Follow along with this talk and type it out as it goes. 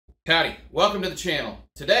Howdy, welcome to the channel.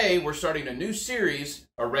 Today we're starting a new series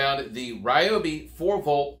around the Ryobi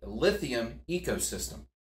 4-volt lithium ecosystem.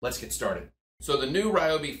 Let's get started. So the new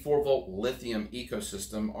Ryobi 4-volt lithium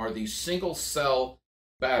ecosystem are these single cell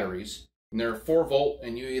batteries, and they're 4-volt,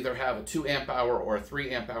 and you either have a 2 amp hour or a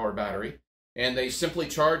 3 amp hour battery, and they simply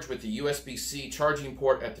charge with the USB-C charging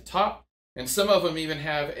port at the top, and some of them even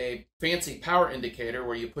have a fancy power indicator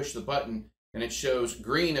where you push the button and it shows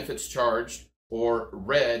green if it's charged, or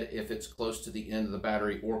red if it's close to the end of the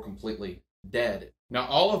battery or completely dead. Now,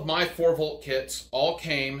 all of my 4-volt kits all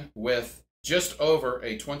came with just over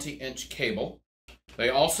a 20-inch cable. They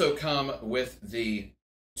also come with the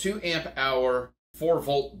 2 amp hour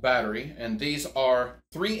 4-volt battery, and these are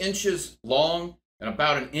 3 inches long and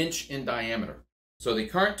about 1 inch in diameter. So the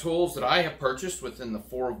current tools that I have purchased within the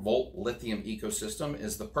 4-volt lithium ecosystem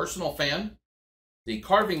is the personal fan, the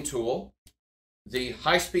carving tool, the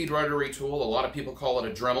high-speed rotary tool, a lot of people call it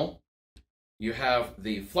a Dremel. You have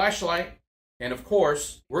the flashlight, and of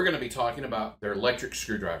course, we're going to be talking about their electric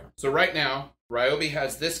screwdriver. So right now, Ryobi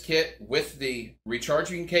has this kit with the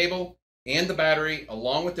recharging cable and the battery,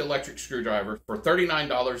 along with the electric screwdriver, for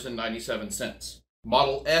 $39.97.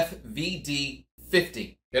 Model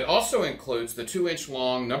FVD50. It also includes the 2-inch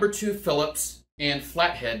long number 2 Phillips and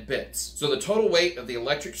flathead bits. So the total weight of the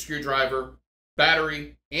electric screwdriver,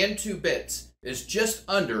 battery, and 2 bits is just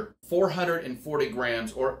under 440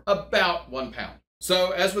 grams, or about 1 pound.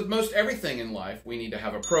 So as with most everything in life, we need to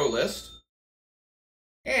have a pro list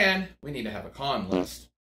and we need to have a con list.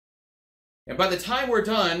 And by the time we're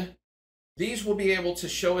done, these will be able to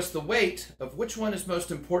show us the weight of which one is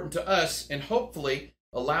most important to us and hopefully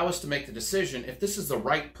allow us to make the decision if this is the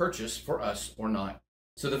right purchase for us or not.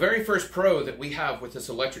 So the very first pro that we have with this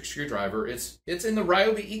electric screwdriver is it's in the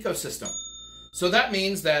Ryobi ecosystem. So that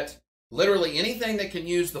means that literally anything that can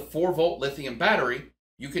use the 4-volt lithium battery,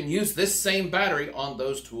 you can use this same battery on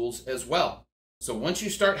those tools as well. So once you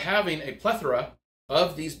start having a plethora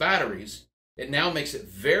of these batteries, it now makes it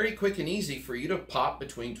very quick and easy for you to pop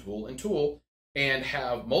between tool and tool and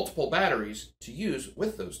have multiple batteries to use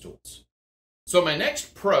with those tools. So my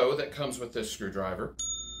next pro that comes with this screwdriver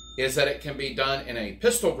is that it can be done in a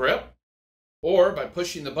pistol grip, or by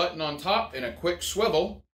pushing the button on top in a quick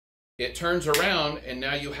swivel, it turns around and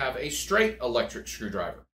now you have a straight electric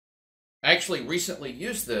screwdriver. I actually recently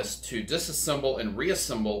used this to disassemble and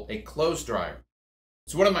reassemble a clothes dryer.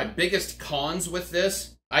 So one of my biggest cons with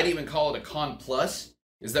this, I'd even call it a con plus,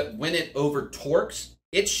 is that when it over torques,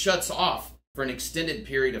 it shuts off for an extended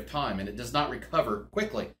period of time and it does not recover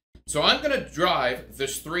quickly. So I'm going to drive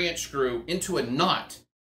this 3-inch screw into a knot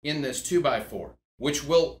in this 2x4, which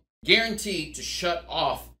will guarantee to shut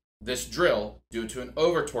off this drill due to an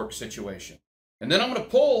over torque situation. And then I'm going to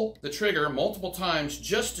pull the trigger multiple times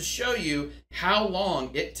just to show you how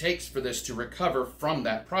long it takes for this to recover from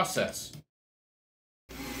that process.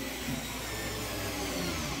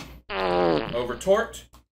 Over torqued.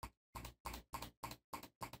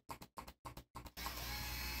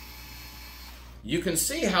 You can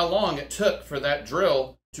see how long it took for that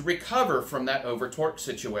drill to recover from that over torque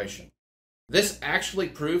situation. This actually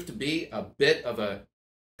proved to be a bit of a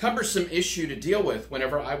cumbersome issue to deal with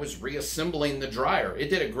whenever I was reassembling the dryer. It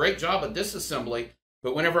did a great job of disassembly,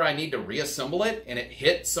 but whenever I need to reassemble it and it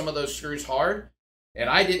hit some of those screws hard, and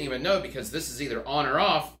I didn't even know because this is either on or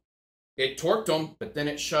off, it torqued them, but then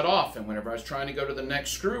it shut off. And whenever I was trying to go to the next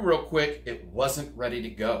screw real quick, it wasn't ready to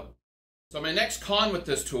go. So my next con with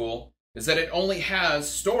this tool is that it only has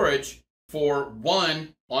storage for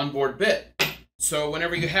 1 onboard bit. So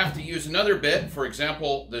whenever you have to use another bit, for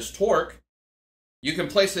example, this torque, you can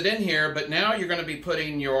place it in here, but now you're going to be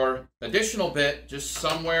putting your additional bit just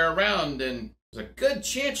somewhere around, and there's a good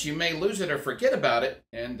chance you may lose it or forget about it,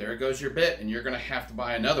 and there goes your bit, and you're going to have to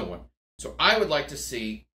buy another one. So I would like to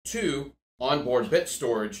see 2 onboard bit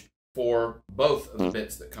storage for both of the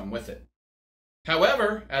bits that come with it.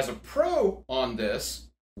 However, as a pro on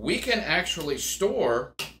this, we can actually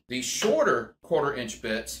store the shorter 1/4-inch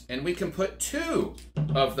bits, and we can put 2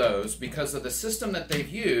 of those because of the system that they've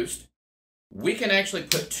used. We can actually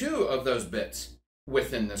put 2 of those bits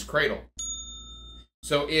within this cradle.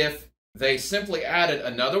 So if they simply added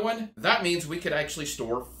another one, that means we could actually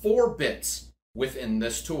store 4 bits within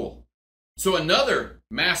this tool. So another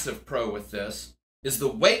massive pro with this is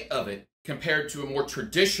the weight of it compared to a more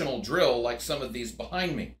traditional drill like some of these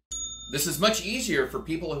behind me. This is much easier for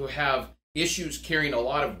people who have issues carrying a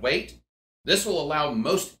lot of weight. This will allow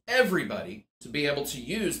most everybody to be able to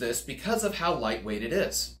use this because of how lightweight it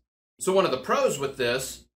is. So one of the pros with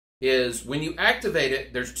this is when you activate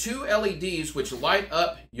it, there's 2 LEDs which light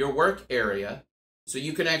up your work area so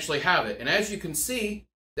you can actually have it. And as you can see,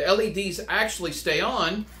 the LEDs actually stay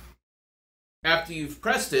on after you've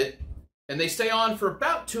pressed it, and they stay on for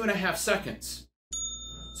about 2.5 seconds.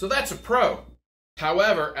 So that's a pro.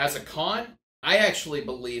 However, as a con, I actually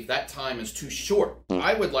believe that time is too short.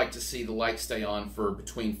 I would like to see the light stay on for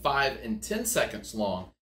between 5 and 10 seconds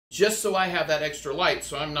long, just so I have that extra light,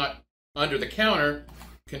 so I'm not under the counter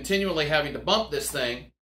continually having to bump this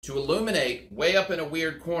thing to illuminate way up in a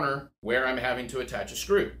weird corner where I'm having to attach a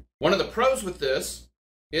screw. One of the pros with this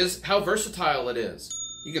is how versatile it is.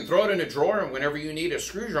 You can throw it in a drawer, and whenever you need a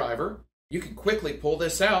screwdriver, you can quickly pull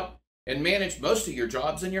this out and manage most of your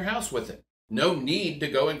jobs in your house with it. No need to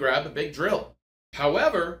go and grab a big drill.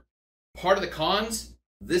 However, part of the cons,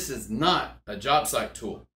 this is not a job site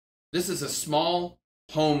tool. This is a small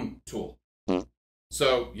home tool.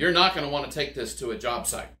 So you're not going to want to take this to a job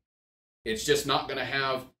site. It's just not going to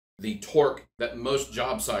have the torque that most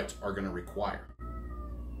job sites are going to require.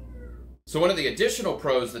 So one of the additional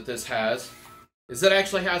pros that this has is that it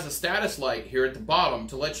actually has a status light here at the bottom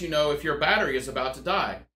to let you know if your battery is about to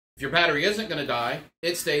die. If your battery isn't going to die,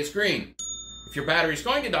 it stays green. If your battery is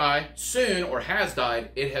going to die soon or has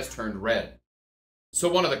died, it has turned red. So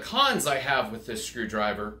one of the cons I have with this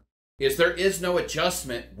screwdriver is there is no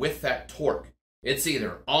adjustment with that torque. It's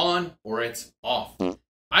either on or it's off.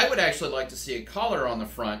 I would actually like to see a collar on the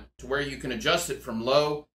front to where you can adjust it from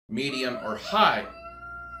low, medium, or high.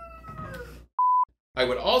 I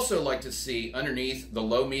would also like to see underneath the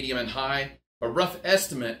low, medium, and high a rough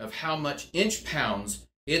estimate of how much inch-pounds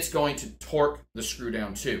it's going to torque the screw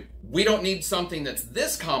down to. We don't need something that's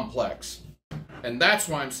this complex, and that's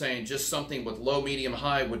why I'm saying just something with low, medium,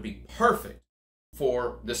 high would be perfect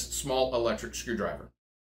for this small electric screwdriver.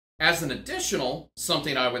 As an additional,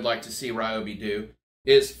 something I would like to see Ryobi do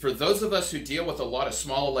is for those of us who deal with a lot of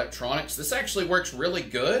small electronics, this actually works really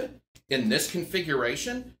good in this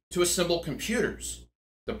configuration to assemble computers.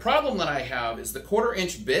 The problem that I have is the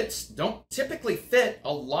 1/4-inch bits don't typically fit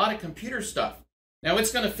a lot of computer stuff. Now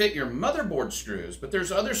it's going to fit your motherboard screws, but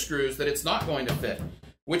there's other screws that it's not going to fit,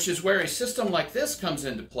 which is where a system like this comes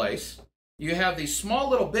into place. You have these small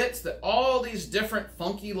little bits that all these different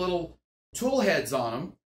funky little tool heads on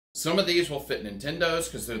them. Some of these will fit Nintendos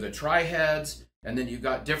because they're the tri-heads, and then you've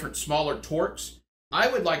got different smaller torques. I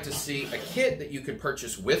would like to see a kit that you could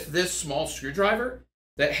purchase with this small screwdriver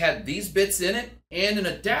that had these bits in it and an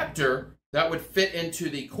adapter that would fit into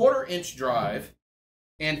the 1/4-inch drive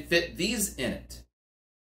and fit these in it.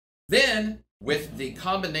 Then, with the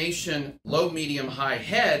combination low, medium, high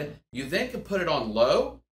head, you then can put it on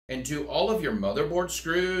low and do all of your motherboard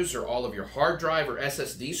screws or all of your hard drive or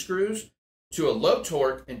SSD screws to a low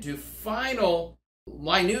torque and do final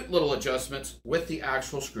minute little adjustments with the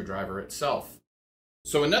actual screwdriver itself.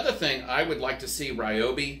 So another thing I would like to see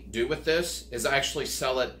Ryobi do with this is actually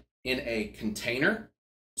sell it in a container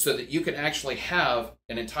so that you can actually have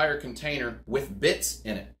an entire container with bits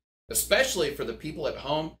in it, especially for the people at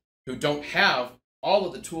home who don't have all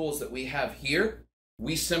of the tools that we have here.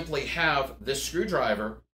 We simply have this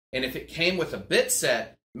screwdriver, and if it came with a bit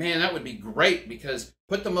set, man, that would be great, because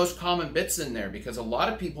put the most common bits in there, because a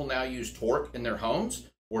lot of people now use torque in their homes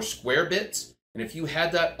or square bits, and if you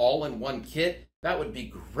had that all in one kit, that would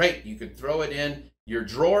be great. You could throw it in your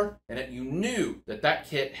drawer, and you knew that that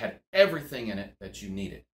kit had everything in it that you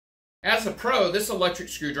needed. As a pro, this electric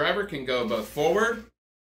screwdriver can go both forward,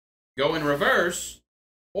 go in reverse,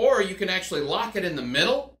 or you can actually lock it in the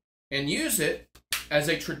middle and use it as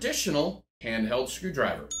a traditional handheld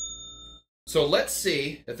screwdriver. So let's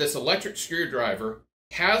see if this electric screwdriver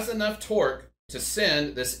has enough torque to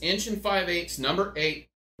send this 1 5/8" number 8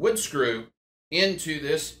 wood screw into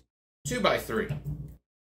this 2x3.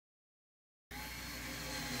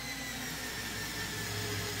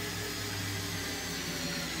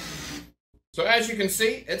 So as you can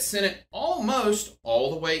see, it sent it almost all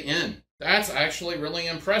the way in. That's actually really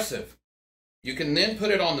impressive. You can then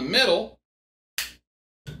put it on the middle,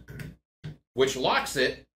 which locks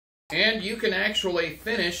it, and you can actually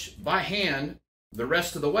finish by hand the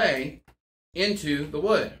rest of the way into the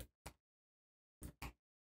wood.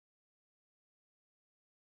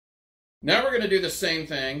 Now we're going to do the same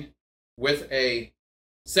thing with a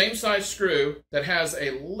same size screw that has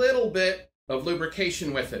a little bit of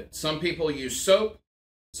lubrication with it. Some people use soap,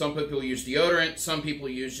 some people use deodorant, some people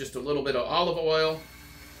use just a little bit of olive oil.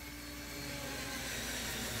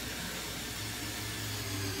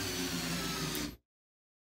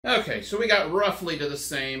 Okay, so we got roughly to the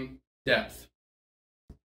same depth.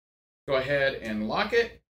 Go ahead and lock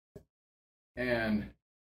it, and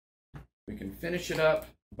we can finish it up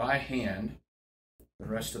by hand the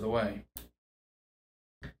rest of the way.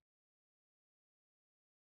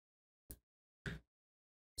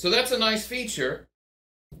 So that's a nice feature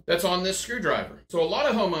that's on this screwdriver. So a lot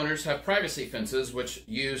of homeowners have privacy fences which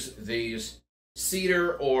use these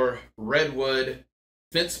cedar or redwood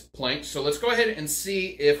fence planks. So let's go ahead and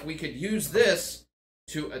see if we could use this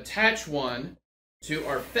to attach one to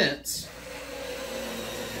our fence.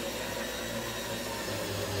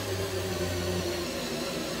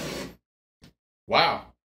 Wow,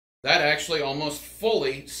 that actually almost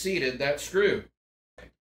fully seated that screw.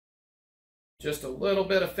 Just a little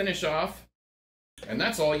bit of finish off, and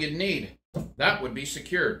that's all you'd need. That would be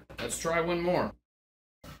secured. Let's try one more.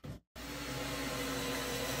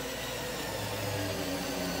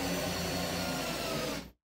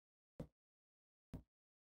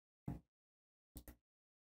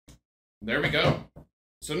 There we go.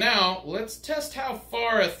 So now let's test how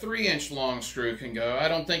far a 3-inch long screw can go. I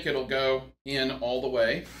don't think it'll go in all the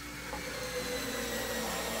way.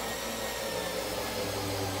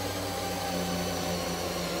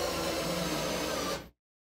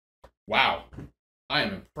 Wow, I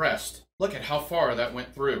am impressed. Look at how far that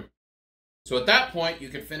went through. So at that point, you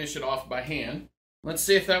could finish it off by hand. Let's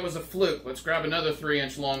see if that was a fluke. Let's grab another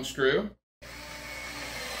 3-inch long screw.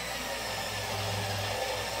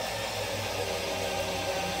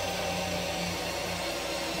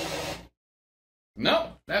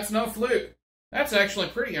 No, that's no fluke. That's actually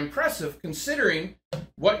pretty impressive considering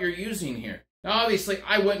what you're using here. Now, obviously,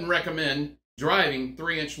 I wouldn't recommend driving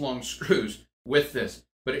 3-inch long screws with this,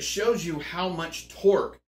 but it shows you how much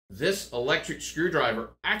torque this electric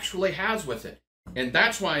screwdriver actually has with it. And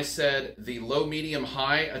that's why I said the low, medium,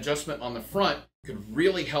 high adjustment on the front could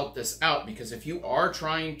really help this out, because if you are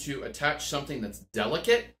trying to attach something that's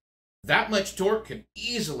delicate, that much torque could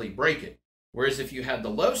easily break it. Whereas if you had the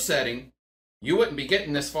low setting, you wouldn't be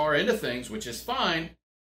getting this far into things, which is fine,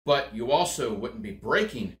 but you also wouldn't be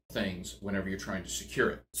breaking things whenever you're trying to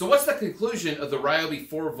secure it. So what's the conclusion of the Ryobi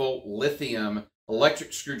 4-volt lithium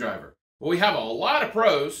electric screwdriver? Well, we have a lot of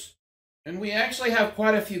pros, and we actually have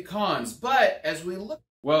quite a few cons, but as we look...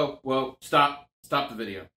 Whoa, stop the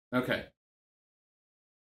video. Okay.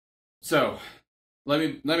 So, let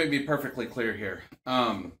me be perfectly clear here.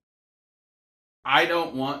 I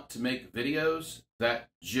don't want to make videos that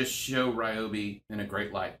just show Ryobi in a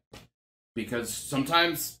great light, because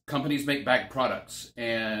sometimes companies make bad products,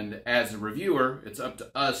 and as a reviewer, it's up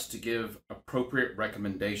to us to give appropriate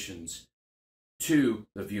recommendations to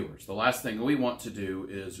the viewers. The last thing we want to do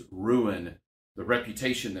is ruin the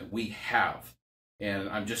reputation that we have. And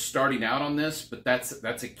I'm just starting out on this, but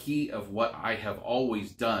that's a key of what I have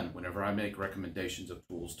always done whenever I make recommendations of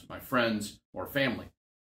tools to my friends or family.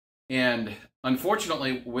 And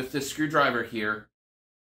unfortunately, with this screwdriver here,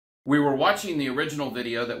 we were watching the original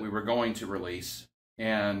video that we were going to release,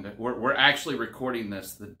 and we're actually recording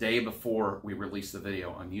this the day before we release the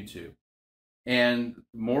video on YouTube. And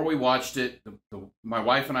the more we watched it, my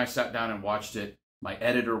wife and I sat down and watched it, my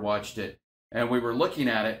editor watched it, and we were looking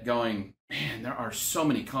at it going, man, there are so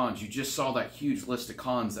many cons. You just saw that huge list of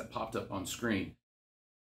cons that popped up on screen.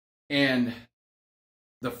 And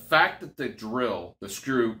the fact that the drill, the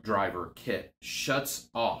screwdriver kit,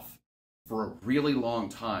 shuts off for a really long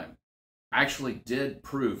time actually did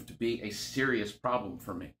prove to be a serious problem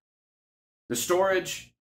for me. The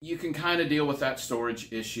storage, you can kind of deal with that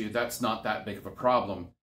storage issue. That's not that big of a problem.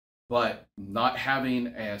 But not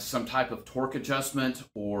having some type of torque adjustment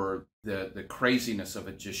or the craziness of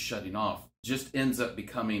it just shutting off just ends up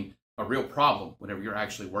becoming a real problem whenever you're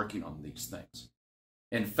actually working on these things.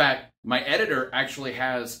 In fact, my editor actually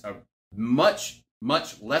has a much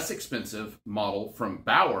less expensive model from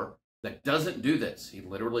Bauer that doesn't do this. He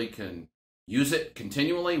literally can use it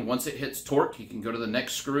continually. Once it hits torque, he can go to the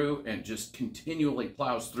next screw and just continually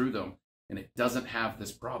plows through them, and it doesn't have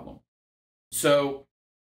this problem. So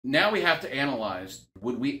now we have to analyze,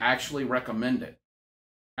 would we actually recommend it?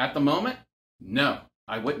 At the moment, no,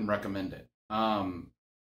 I wouldn't recommend it.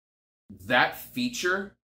 That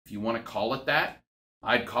feature, if you want to call it that,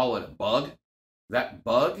 I'd call it a bug. That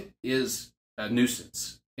bug is a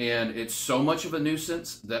nuisance. And it's so much of a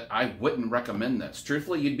nuisance that I wouldn't recommend this.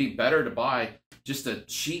 Truthfully, you'd be better to buy just a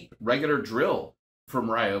cheap regular drill from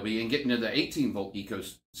Ryobi and get into the 18-volt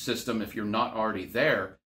ecosystem if you're not already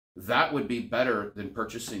there. That would be better than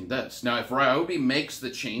purchasing this. Now, if Ryobi makes the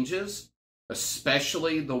changes,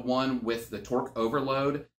 especially the one with the torque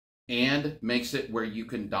overload, and makes it where you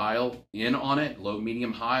can dial in on it, low,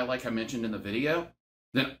 medium, high, like I mentioned in the video,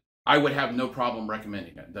 then I would have no problem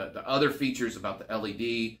recommending it. The other features about the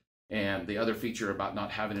LED and the other feature about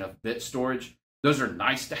not having enough bit storage, those are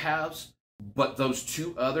nice to haves, but those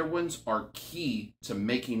two other ones are key to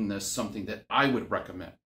making this something that I would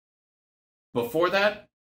recommend. Before that,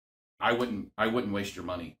 I wouldn't waste your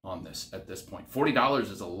money on this at this point.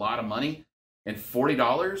 $40 is a lot of money, and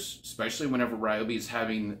 $40, especially whenever Ryobi is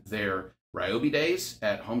having their Ryobi days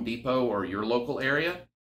at Home Depot or your local area,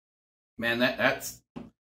 man, that's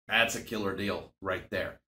a killer deal right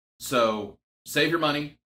there. So save your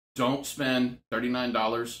money. Don't spend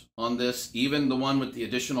 $39 on this. Even the one with the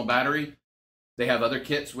additional battery, they have other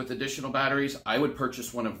kits with additional batteries. I would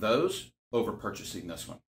purchase one of those over purchasing this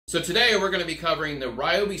one. So today we're going to be covering the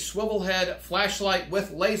Ryobi swivel head flashlight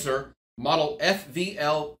with laser model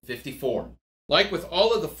FVL54. Like with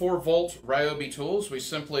all of the 4-volt Ryobi tools, we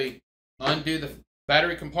simply undo the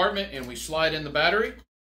battery compartment and we slide in the battery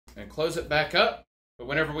and close it back up. But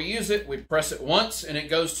whenever we use it, we press it once and it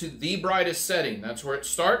goes to the brightest setting. That's where it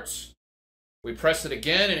starts. We press it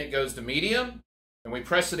again and it goes to medium. And we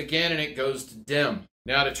press it again and it goes to dim.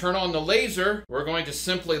 Now to turn on the laser, we're going to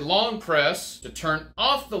simply long press. To turn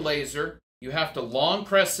off the laser, you have to long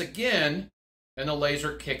press again and the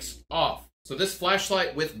laser kicks off. So this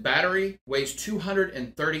flashlight with battery weighs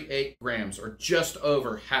 238 grams, or just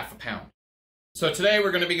over half a pound. So today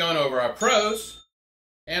we're going to be going over our pros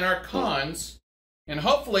and our cons, and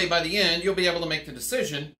hopefully by the end you'll be able to make the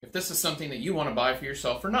decision if this is something that you want to buy for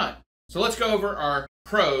yourself or not. So let's go over our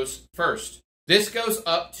pros first. This goes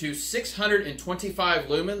up to 625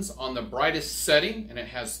 lumens on the brightest setting, and it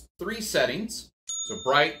has 3 settings, so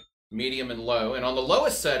bright, medium, and low. And on the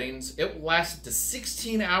lowest settings, it will last to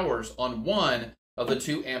 16 hours on one of the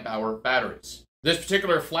 2 amp hour batteries. This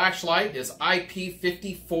particular flashlight is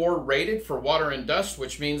IP54 rated for water and dust,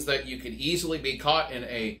 which means that you could easily be caught in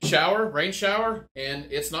a shower, rain shower, and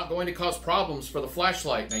it's not going to cause problems for the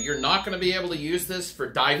flashlight. Now, you're not going to be able to use this for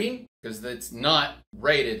diving because it's not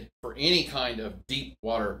rated for any kind of deep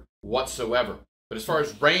water whatsoever. But as far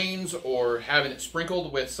as rains or having it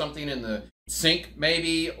sprinkled with something in the sink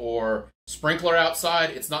maybe, or sprinkler outside,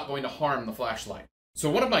 it's not going to harm the flashlight. So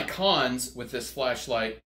one of my cons with this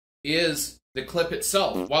flashlight is the clip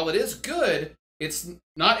itself. While it is good, it's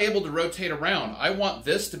not able to rotate around. I want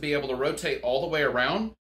this to be able to rotate all the way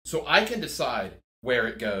around so I can decide where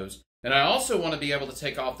it goes. And I also want to be able to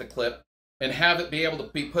take off the clip and have it be able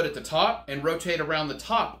to be put at the top and rotate around the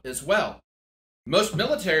top as well. Most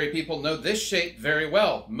military people know this shape very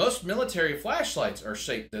well. Most military flashlights are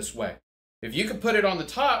shaped this way. If you could put it on the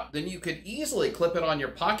top, then you could easily clip it on your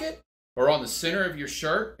pocket or on the center of your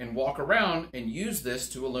shirt and walk around and use this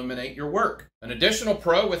to illuminate your work. An additional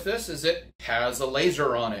pro with this is it has a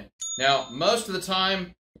laser on it. Now, most of the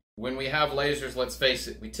time when we have lasers, let's face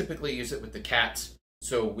it, we typically use it with the cats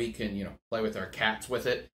so we can, play with our cats with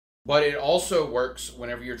it. But it also works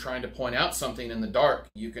whenever you're trying to point out something in the dark.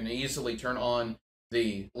 You can easily turn on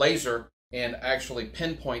the laser and actually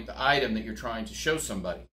pinpoint the item that you're trying to show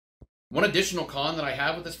somebody. One additional con that I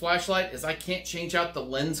have with this flashlight is I can't change out the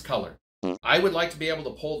lens color. I would like to be able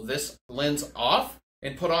to pull this lens off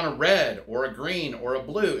and put on a red or a green or a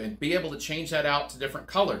blue and be able to change that out to different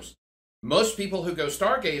colors. Most people who go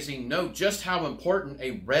stargazing know just how important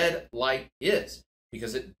a red light is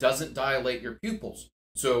because it doesn't dilate your pupils.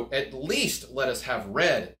 So at least let us have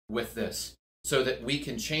red with this so that we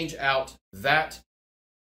can change out that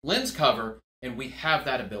lens cover and we have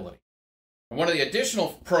that ability. And one of the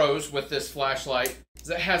additional pros with this flashlight is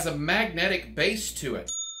it has a magnetic base to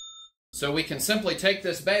it. So we can simply take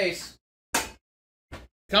this base,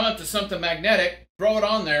 come up to something magnetic, throw it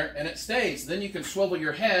on there, and it stays. Then you can swivel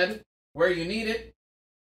your head where you need it,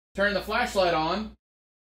 turn the flashlight on,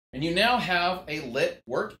 and you now have a lit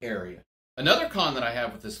work area. Another con that I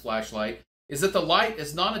have with this flashlight is that the light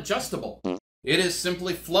is non-adjustable. It is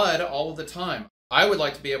simply flood all of the time. I would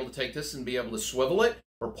like to be able to take this and be able to swivel it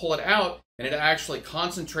or pull it out, and it actually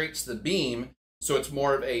concentrates the beam so it's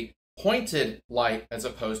more of a pointed light as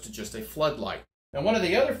opposed to just a floodlight. Now, one of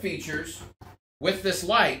the other features with this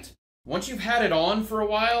light, once you've had it on for a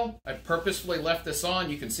while, I purposefully left this on,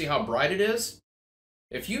 you can see how bright it is.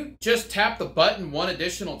 If you just tap the button one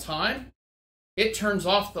additional time, it turns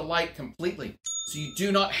off the light completely. So you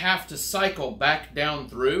do not have to cycle back down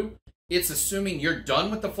through. It's assuming you're done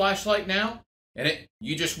with the flashlight now, and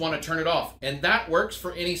you just want to turn it off. And that works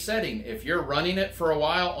for any setting. If you're running it for a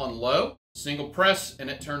while on low, single press and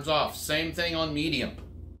it turns off. Same thing on medium.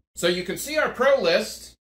 So you can see our pro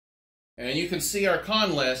list and you can see our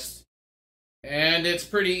con list, and it's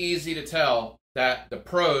pretty easy to tell that the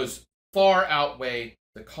pros far outweigh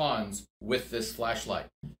the cons with this flashlight.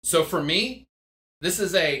 So for me, this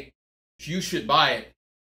is a you should buy it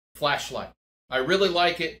flashlight. I really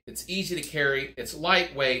like it. It's easy to carry. It's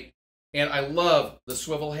lightweight. And I love the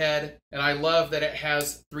swivel head. And I love that it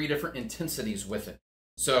has 3 different intensities with it.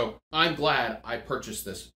 So I'm glad I purchased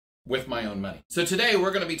this with my own money. So today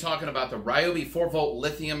we're going to be talking about the Ryobi 4-volt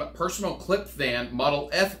lithium personal clip fan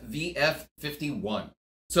model FVF51.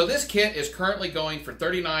 So this kit is currently going for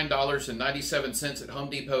 $39.97 at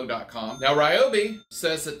homedepot.com. Now Ryobi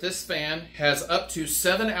says that this fan has up to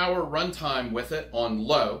 7-hour runtime with it on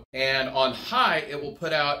low, and on high it will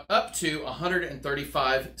put out up to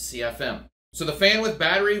 135 CFM. So the fan with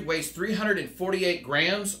battery weighs 348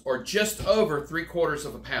 grams, or just over 3/4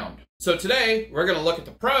 of a pound. So today we're going to look at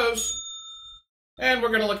the pros and we're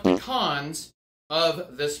going to look at the cons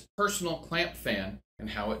of this personal clamp fan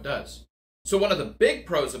and how it does. So one of the big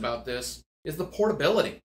pros about this is the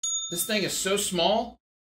portability. This thing is so small.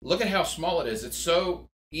 Look at how small it is. It's so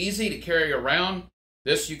easy to carry around.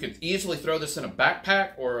 You could easily throw this in a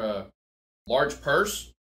backpack or a large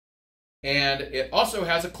purse. And it also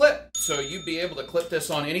has a clip. So you'd be able to clip this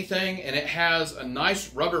on anything, and it has a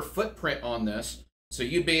nice rubber footprint on this. So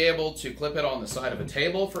you'd be able to clip it on the side of a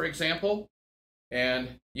table, for example.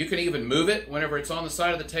 And you can even move it whenever it's on the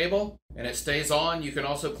side of the table and it stays on. You can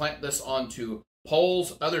also clamp this onto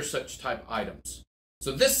poles, other such type items.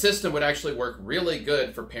 So this system would actually work really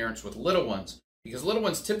good for parents with little ones, because little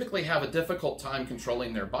ones typically have a difficult time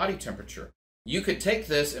controlling their body temperature. You could take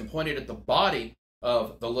this and point it at the body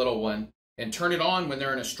of the little one and turn it on when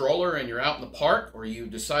they're in a stroller and you're out in the park, or you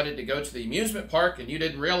decided to go to the amusement park and you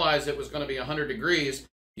didn't realize it was going to be 100 degrees.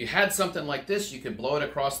 You had something like this, you could blow it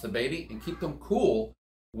across the baby and keep them cool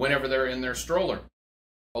whenever they're in their stroller.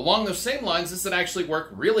 Along those same lines, this would actually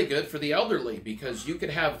work really good for the elderly, because you could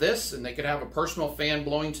have this and they could have a personal fan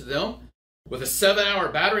blowing to them. With a 7-hour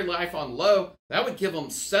battery life on low, that would give them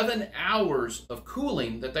 7 hours of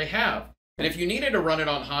cooling that they have. And if you needed to run it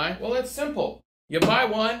on high, well, it's simple. You buy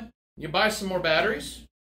one, you buy some more batteries,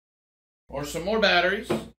 or some more batteries,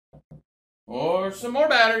 or some more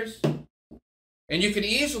batteries. And you can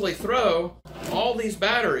easily throw all these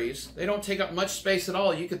batteries. They don't take up much space at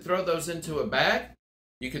all. You could throw those into a bag.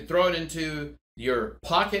 You could throw it into your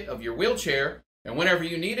pocket of your wheelchair. And whenever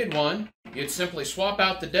you needed one, you'd simply swap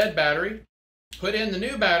out the dead battery, put in the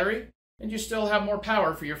new battery, and you still have more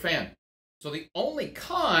power for your fan. So the only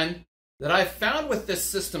con that I've found with this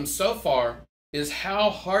system so far is how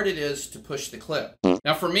hard it is to push the clip.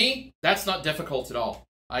 Now for me, that's not difficult at all.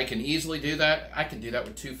 I can easily do that. I can do that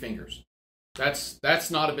with 2 fingers.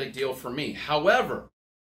 That's not a big deal for me. However,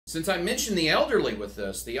 since I mentioned the elderly with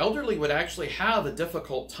this, the elderly would actually have a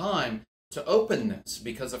difficult time to open this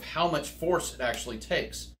because of how much force it actually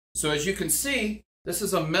takes. So as you can see, this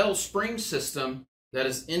is a metal spring system that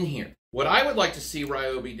is in here. What I would like to see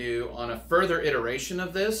Ryobi do on a further iteration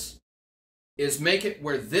of this is make it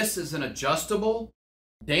where this is an adjustable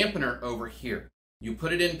dampener over here. You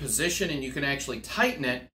put it in position and you can actually tighten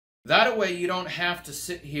it. That way you don't have to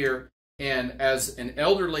sit here and as an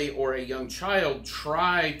elderly or a young child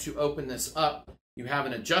try to open this up. You have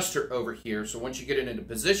an adjuster over here. So once you get it into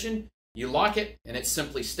position, you lock it and it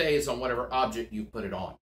simply stays on whatever object you put it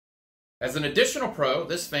on. As an additional pro,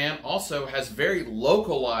 this fan also has very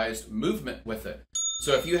localized movement with it.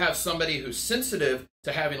 So if you have somebody who's sensitive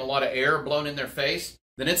to having a lot of air blown in their face,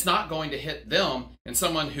 then it's not going to hit them. And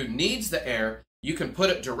someone who needs the air, you can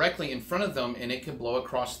put it directly in front of them and it can blow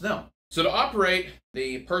across them. So to operate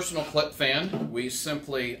the personal clip fan, we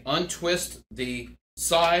simply untwist the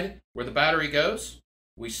side where the battery goes.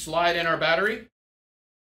 We slide in our battery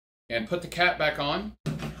and put the cap back on.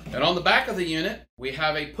 And on the back of the unit, we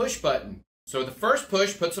have a push button. So the first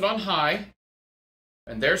push puts it on high,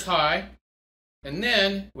 and there's high. And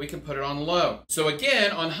then we can put it on low. So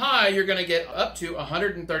again, on high, you're going to get up to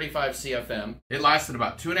 135 CFM. It lasted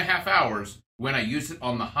about 2.5 hours when I used it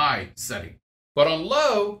on the high setting. But on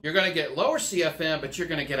low, you're going to get lower CFM, but you're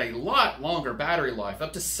going to get a lot longer battery life,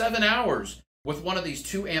 up to 7 hours with one of these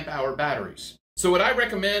 2 amp-hour batteries. So would I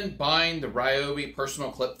recommend buying the Ryobi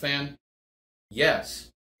personal clip fan? Yes.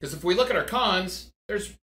 Because if we look at our cons,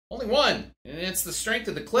 there's only one, and it's the strength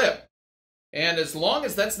of the clip. And as long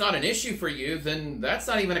as that's not an issue for you, then that's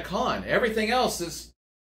not even a con. Everything else is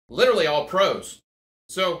literally all pros.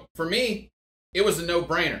 So for me, it was a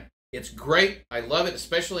no-brainer. It's great. I love it,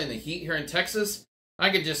 especially in the heat here in Texas. I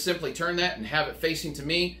can just simply turn that and have it facing to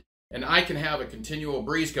me, and I can have a continual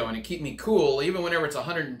breeze going and keep me cool even whenever it's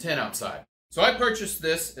 110 outside. So I purchased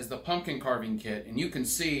this as the pumpkin carving kit, and you can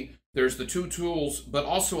see there's the 2 tools, but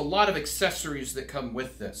also a lot of accessories that come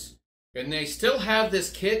with this. And they still have this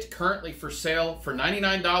kit currently for sale for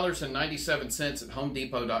 $99.97 at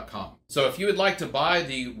homedepot.com. So if you would like to buy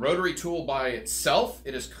the rotary tool by itself,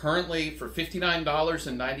 it is currently for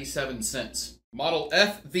 $59.97. Model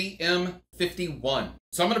FVM51.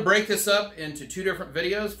 So I'm going to break this up into 2 different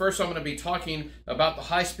videos. First, I'm going to be talking about the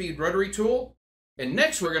high-speed rotary tool. And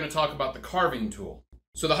next we're going to talk about the carving tool.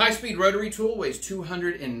 So the high-speed rotary tool weighs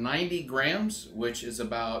 290 grams, which is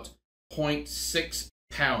about 0.6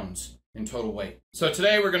 pounds in total weight. So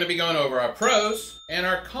today we're going to be going over our pros and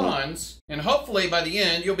our cons, and hopefully by the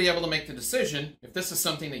end you'll be able to make the decision if this is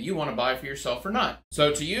something that you want to buy for yourself or not.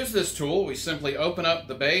 So to use this tool, we simply open up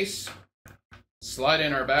the base, slide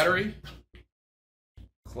in our battery,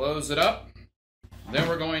 close it up. Then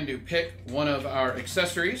we're going to pick one of our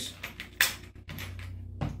accessories.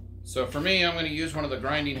 So for me, I'm going to use one of the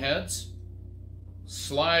grinding heads.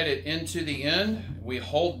 Slide it into the end. We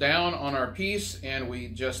hold down on our piece and we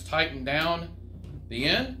just tighten down the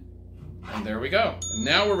end. And there we go. And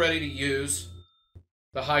now we're ready to use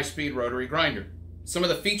the high-speed rotary grinder. Some of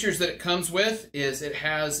the features that it comes with is it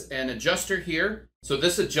has an adjuster here. So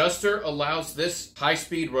this adjuster allows this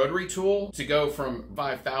high-speed rotary tool to go from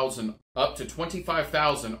 5,000 up to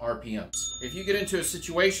 25,000 RPMs. If you get into a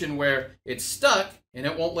situation where it's stuck and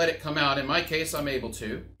it won't let it come out, in my case, I'm able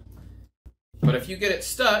to. But if you get it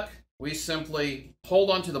stuck, we simply hold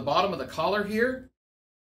onto the bottom of the collar here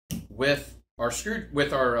with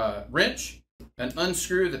our wrench and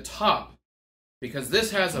unscrew the top, because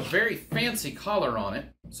this has a very fancy collar on it.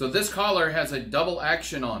 So this collar has a double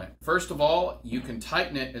action on it. First of all, you can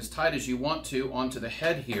tighten it as tight as you want to onto the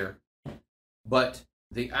head here, but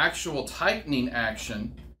the actual tightening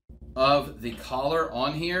action of the collar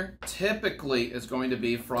on here typically is going to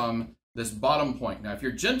be from this bottom point. Now, if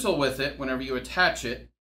you're gentle with it whenever you attach it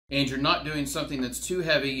and you're not doing something that's too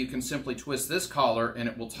heavy, you can simply twist this collar and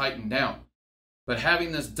it will tighten down. But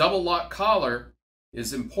having this double lock collar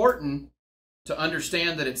is important to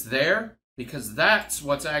understand that it's there, because that's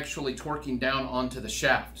what's actually torquing down onto the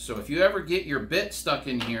shaft. So if you ever get your bit stuck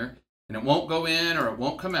in here and it won't go in or it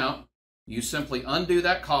won't come out, you simply undo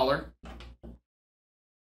that collar,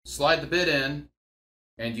 slide the bit in,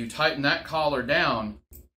 and you tighten that collar down,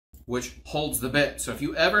 which holds the bit. So if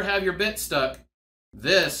you ever have your bit stuck,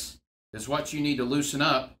 this is what you need to loosen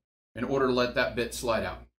up in order to let that bit slide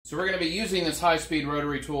out. So we're going to be using this high-speed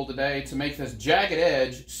rotary tool today to make this jagged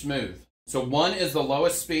edge smooth. So 1 is the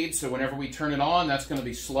lowest speed, so whenever we turn it on, that's going to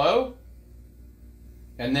be slow.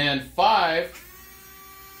 And then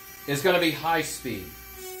 5 is going to be high speed.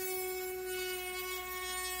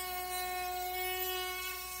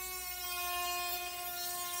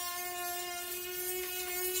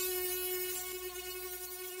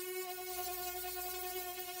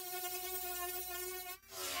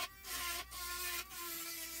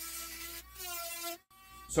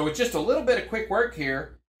 So with just a little bit of quick work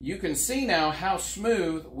here, you can see now how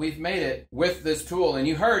smooth we've made it with this tool. And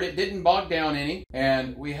you heard it didn't bog down any,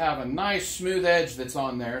 and we have a nice smooth edge that's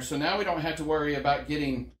on there. So now we don't have to worry about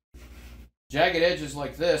getting jagged edges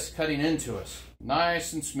like this cutting into us.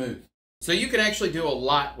 Nice and smooth. So you can actually do a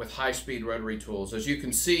lot with high-speed rotary tools. As you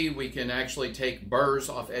can see, we can actually take burrs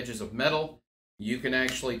off edges of metal. You can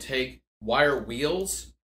actually take wire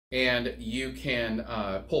wheels and you can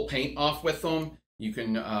pull paint off with them. You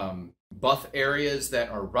can buff areas that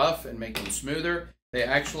are rough and make them smoother. They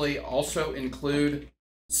actually also include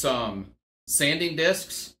some sanding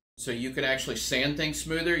discs, so you can actually sand things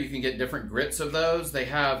smoother. You can get different grits of those. They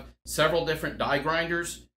have several different die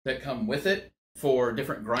grinders that come with it for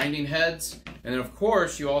different grinding heads. And then of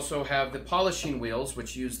course you also have the polishing wheels,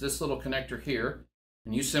 which use this little connector here,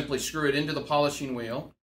 and you simply screw it into the polishing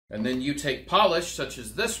wheel, and then you take polish, such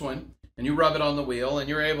as this one, and you rub it on the wheel, and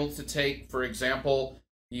you're able to take, for example,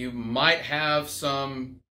 you might have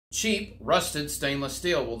some cheap rusted stainless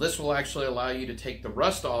steel. Well, this will actually allow you to take the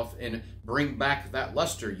rust off and bring back that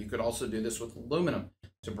luster. You could also do this with aluminum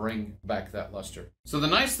to bring back that luster. So the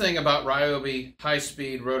nice thing about Ryobi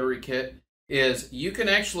high-speed rotary kit is you can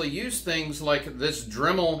actually use things like this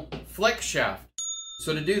Dremel flex shaft.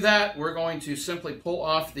 So to do that, we're going to simply pull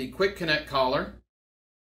off the quick connect collar,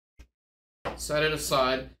 set it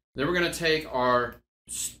aside. Then we're going to take our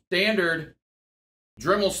standard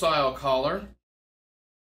Dremel style collar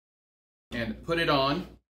and put it on.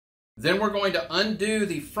 Then we're going to undo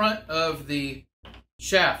the front of the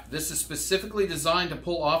shaft. This is specifically designed to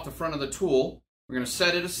pull off the front of the tool. We're going to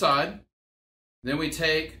set it aside. Then we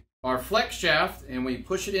take our flex shaft and we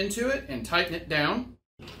push it into it and tighten it down.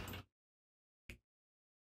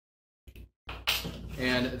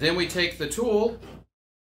 And then we take the tool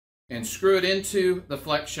and screw it into the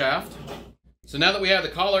flex shaft. So now that we have the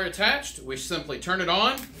collar attached, we simply turn it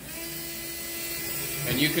on,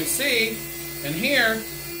 and you can see and hear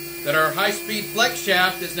that our high-speed flex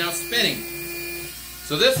shaft is now spinning.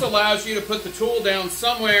 So this allows you to put the tool down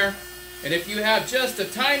somewhere, and if you have just a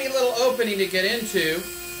tiny little opening to get into,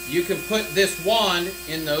 you can put this wand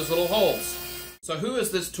in those little holes. So who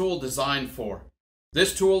is this tool designed for?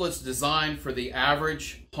 This tool is designed for the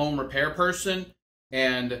average home repair person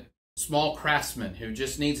and small craftsman who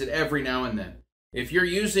just needs it every now and then. If you're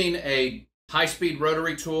using a high-speed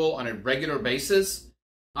rotary tool on a regular basis,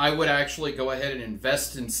 I would actually go ahead and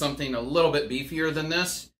invest in something a little bit beefier than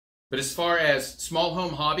this. But as far as small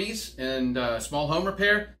home hobbies and small home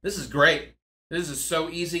repair, this is great. This is so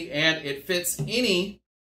easy, and it fits any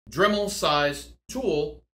Dremel size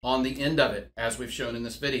tool on the end of it, as we've shown in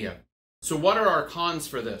this video. So what are our cons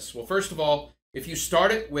for this? Well, first of all, if you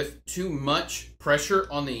start it with too much pressure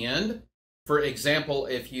on the end, for example,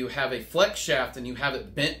 if you have a flex shaft and you have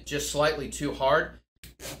it bent just slightly too hard,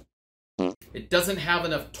 it doesn't have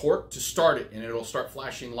enough torque to start it, and it'll start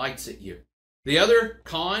flashing lights at you. The other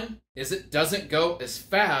con is it doesn't go as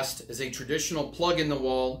fast as a traditional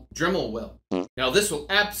plug-in-the-wall Dremel will. Now, this will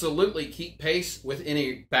absolutely keep pace with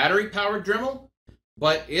any battery-powered Dremel,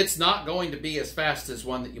 but it's not going to be as fast as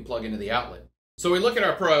one that you plug into the outlet. So we look at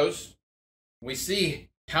our pros, we see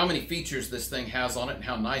how many features this thing has on it and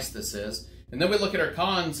how nice this is, and then we look at our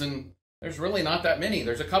cons, and there's really not that many.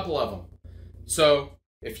 There's a couple of them. So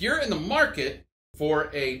if you're in the market for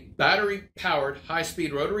a battery-powered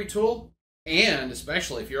high-speed rotary tool, and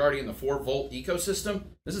especially if you're already in the 4-volt ecosystem,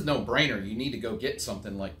 this is no brainer. You need to go get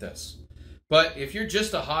something like this. But if you're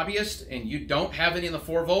just a hobbyist and you don't have any in the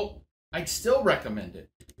 4-volt, I'd still recommend it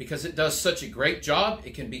because it does such a great job.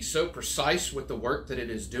 It can be so precise with the work that it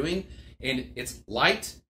is doing, and it's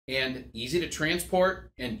light and easy to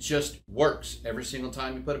transport and just works every single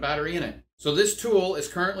time you put a battery in it. So this tool is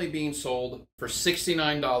currently being sold for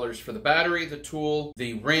 $69 for the battery, the tool,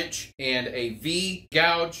 the wrench, and a V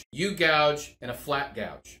gouge, U gouge, and a flat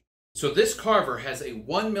gouge. So this carver has a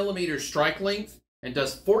 1mm strike length and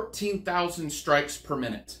does 14,000 strikes per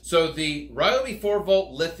minute. So the Ryobi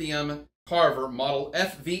 4-volt lithium carver model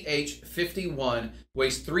FVH51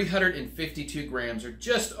 weighs 352 grams, or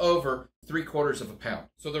just over 3/4 of a pound.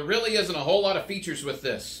 So there really isn't a whole lot of features with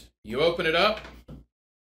this. You open it up,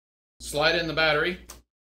 slide in the battery,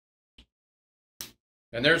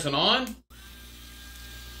 and there's an on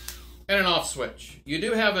and an off switch. You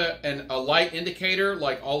do have a light indicator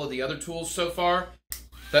like all of the other tools so far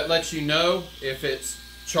that lets you know if it's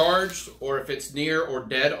charged or if it's near or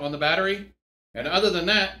dead on the battery. And other than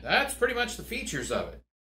that, that's pretty much the features of it.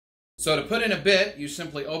 So to put in a bit, you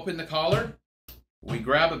simply open the collar, we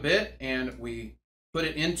grab a bit and we put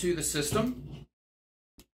it into the system,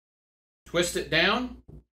 twist it down,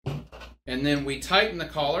 and then we tighten the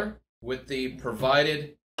collar with the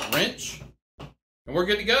provided wrench, and we're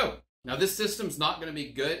good to go. Now, this system's not going to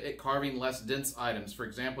be good at carving less dense items. For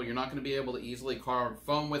example, you're not going to be able to easily carve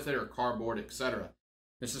foam with it or cardboard, etc.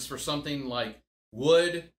 This is for something like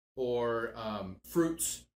wood or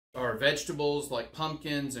fruits or vegetables like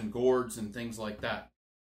pumpkins and gourds and things like that.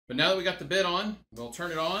 But now that we got the bit on, we'll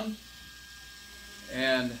turn it on,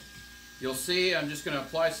 and you'll see I'm just going to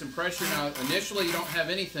apply some pressure. Now, initially you don't have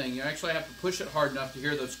anything. You actually have to push it hard enough to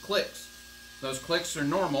hear those clicks. Those clicks are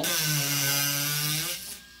normal.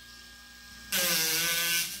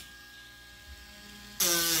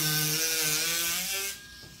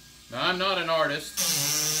 Now, I'm not an artist.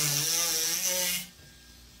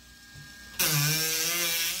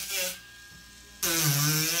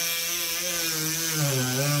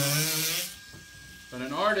 But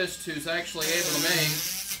an artist who's actually able to make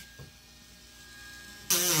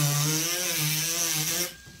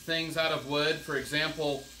things out of wood, for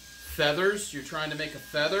example, feathers. You're trying to make a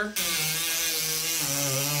feather.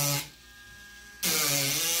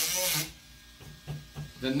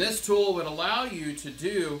 Then this tool would allow you to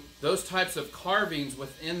do those types of carvings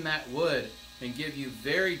within that wood and give you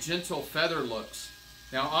very gentle feather looks.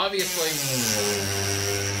 Now, obviously,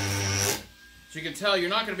 as you can tell, you're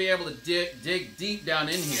not going to be able to dig deep down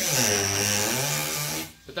in here.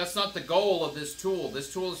 But that's not the goal of this tool.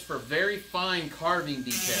 This tool is for very fine carving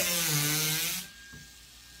details.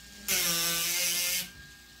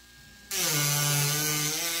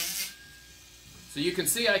 So you can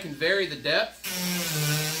see I can vary the depth.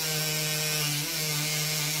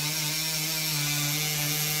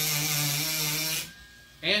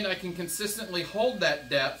 And I can consistently hold that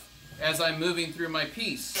depth as I'm moving through my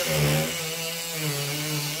piece.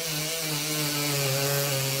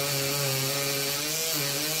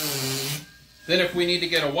 Then if we need to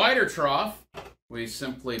get a wider trough, we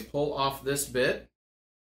simply pull off this bit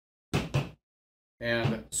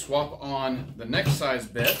and swap on the next size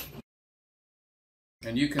bit.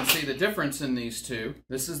 And you can see the difference in these two.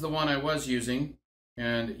 This is the one I was using,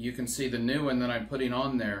 and you can see the new one that I'm putting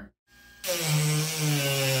on there.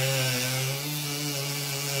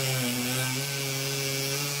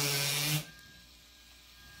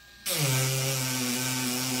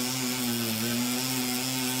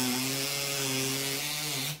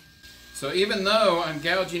 So even though I'm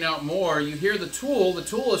gouging out more, you hear the tool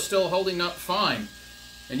is still holding up fine.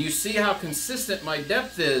 And you see how consistent my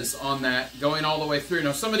depth is on that going all the way through.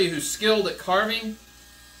 Now somebody who's skilled at carving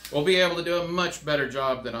will be able to do a much better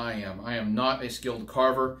job than I am. I am not a skilled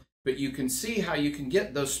carver, but you can see how you can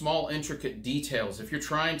get those small intricate details. If you're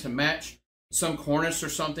trying to match some cornice or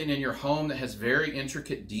something in your home that has very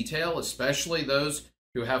intricate detail, especially those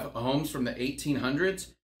who have homes from the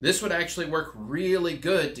 1800s, this would actually work really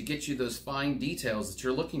good to get you those fine details that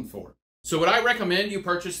you're looking for. So would I recommend you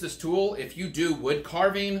purchase this tool if you do wood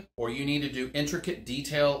carving or you need to do intricate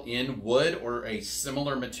detail in wood or a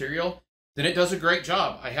similar material? Then it does a great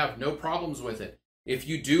job. I have no problems with it. If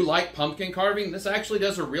you do like pumpkin carving, this actually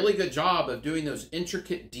does a really good job of doing those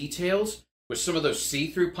intricate details with some of those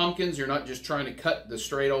see-through pumpkins. You're not just trying to cut the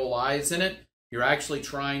straight old eyes in it. You're actually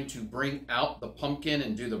trying to bring out the pumpkin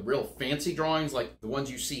and do the real fancy drawings like the ones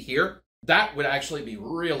you see here. That would actually be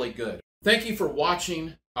really good. Thank you for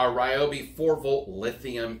watching our Ryobi 4-volt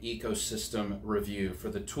lithium ecosystem review for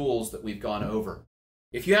the tools that we've gone over.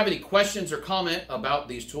 If you have any questions or comment about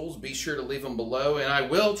these tools, be sure to leave them below, and I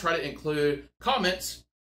will try to include comments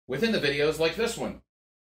within the videos like this one.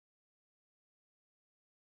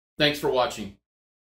 Thanks for watching.